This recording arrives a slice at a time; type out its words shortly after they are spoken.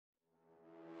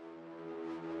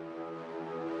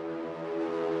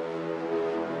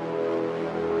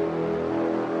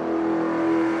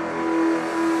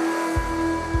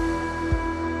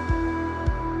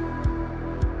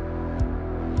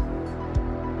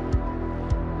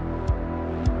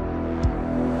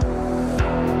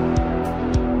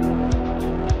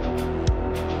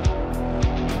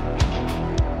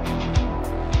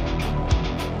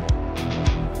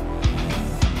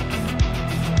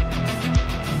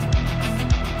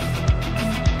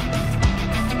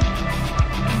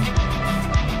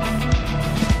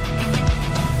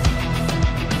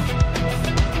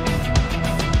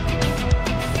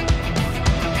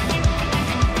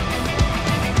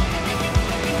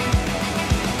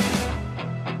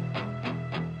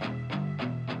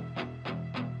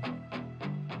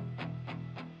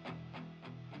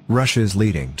Russia's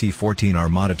leading T-14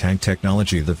 Armata tank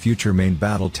technology, the future main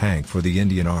battle tank for the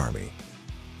Indian Army.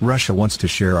 Russia wants to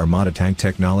share Armata tank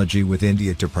technology with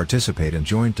India to participate in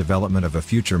joint development of a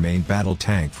future main battle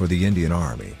tank for the Indian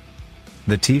Army.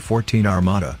 The T-14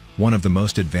 Armata, one of the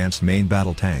most advanced main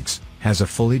battle tanks, has a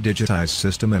fully digitized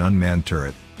system and unmanned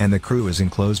turret, and the crew is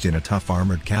enclosed in a tough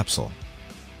armored capsule.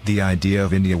 The idea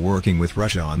of India working with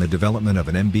Russia on the development of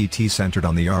an MBT centered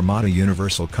on the Armata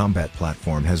Universal Combat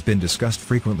Platform has been discussed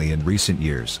frequently in recent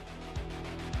years.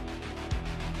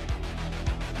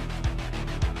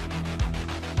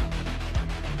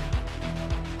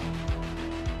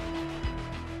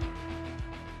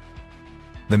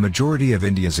 The majority of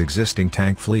India's existing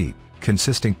tank fleet,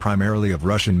 consisting primarily of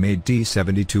Russian-made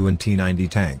T-72 and T-90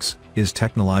 tanks, is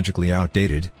technologically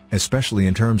outdated, especially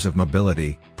in terms of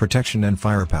mobility, protection and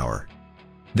firepower.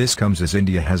 This comes as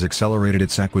India has accelerated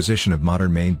its acquisition of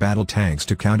modern main battle tanks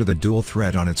to counter the dual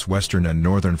threat on its western and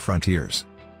northern frontiers.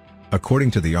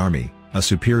 According to the Army, a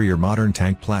superior modern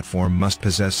tank platform must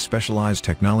possess specialized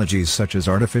technologies such as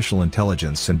artificial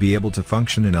intelligence and be able to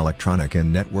function in electronic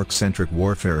and network-centric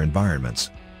warfare environments.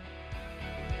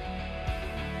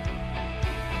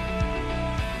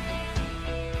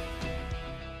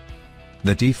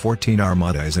 The T-14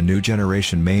 Armata is a new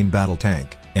generation main battle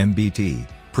tank, MBT,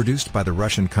 produced by the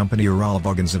Russian company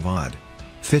Uralvagonzavod.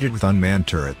 Fitted with unmanned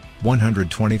turret,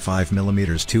 125mm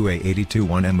 2A82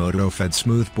 1M auto-fed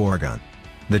smoothbore gun.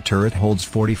 The turret holds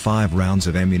 45 rounds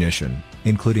of ammunition,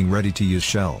 including ready-to-use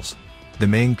shells. The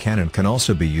main cannon can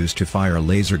also be used to fire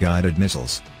laser-guided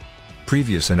missiles.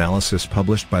 Previous analysis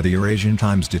published by the Eurasian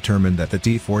Times determined that the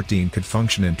T-14 could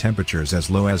function in temperatures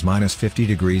as low as -50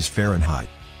 degrees Fahrenheit.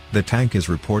 The tank is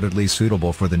reportedly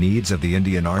suitable for the needs of the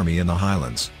Indian Army in the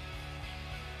Highlands.